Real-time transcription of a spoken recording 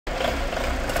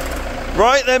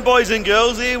Right then, boys and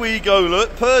girls, here we go, look.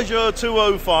 Peugeot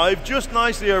 205, just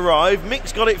nicely arrived.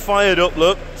 Mick's got it fired up,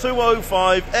 look.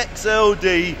 205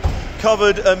 XLD,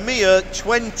 covered a mere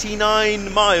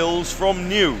 29 miles from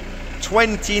new.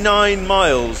 29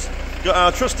 miles. Got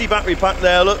our trusty battery pack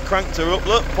there, look, cranked her up,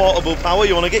 look. Portable power,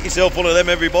 you want to get yourself one of them,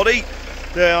 everybody.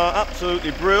 They are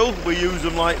absolutely brilliant. We use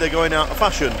them like they're going out of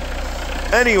fashion.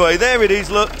 Anyway, there it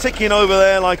is, look, ticking over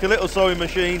there like a little sewing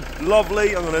machine.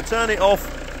 Lovely. I'm going to turn it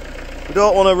off. We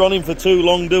don't want to run him for too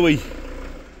long, do we?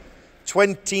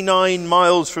 29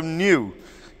 miles from new.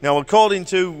 Now, according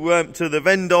to the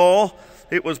vendor,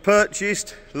 it was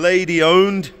purchased, lady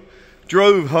owned,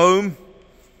 drove home,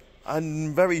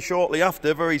 and very shortly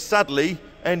after, very sadly,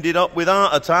 ended up with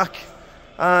heart attack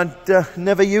and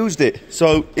never used it.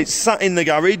 So it's sat in the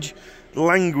garage,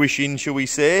 languishing, shall we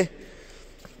say.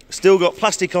 Still got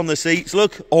plastic on the seats,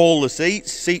 look, all the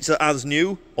seats. Seats are as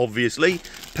new, obviously.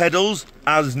 Pedals,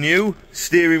 as new.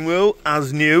 Steering wheel,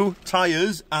 as new.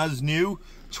 Tyres, as new.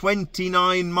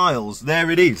 29 miles,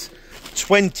 there it is.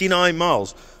 29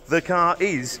 miles. The car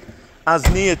is as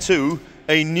near to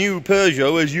a new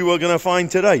Peugeot as you are going to find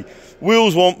today.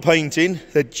 Wheels want painting.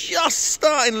 They're just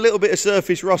starting a little bit of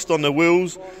surface rust on the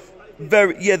wheels.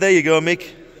 Yeah, there you go,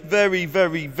 Mick. Very,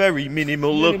 very, very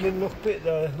minimal look. Look bit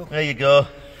there. Look. There you go.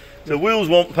 The wheels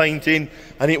want painting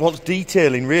and it wants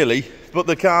detailing, really, but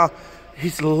the car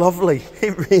is lovely.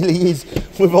 It really is.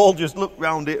 We've all just looked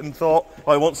round it and thought,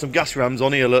 oh, I want some gas rams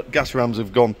on here. Look, gas rams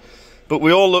have gone. But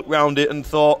we all looked round it and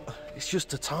thought, it's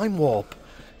just a time warp.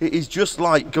 It is just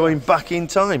like going back in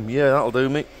time. Yeah, that'll do,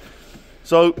 Mick.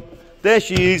 So there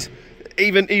she is.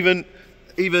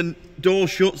 Even door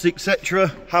shuts,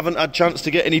 etc. Haven't had chance to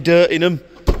get any dirt in them.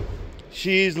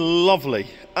 She is lovely.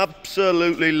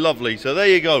 Absolutely lovely. So there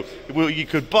you go. You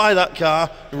could buy that car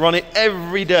and run it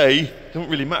every day. Doesn't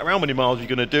really matter how many miles you're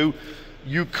going to do.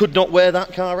 You could not wear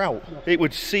that car out. It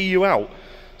would see you out.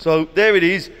 So there it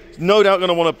is. No doubt going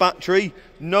to want a battery.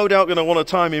 No doubt going to want a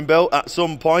timing belt at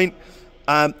some point.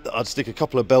 I'd stick a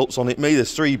couple of belts on it.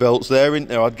 There's 3 belts there, isn't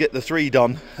there? I'd get the 3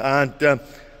 done. And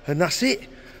that's it.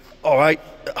 All right.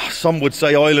 Some would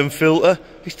say oil and filter.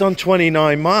 It's done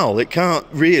 29 mile. It can't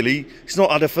really. It's not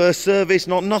had a first service,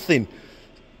 not nothing.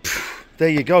 There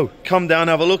you go. Come down,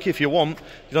 have a look if you want.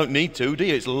 You don't need to, do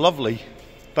you? It's lovely.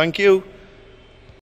 Thank you.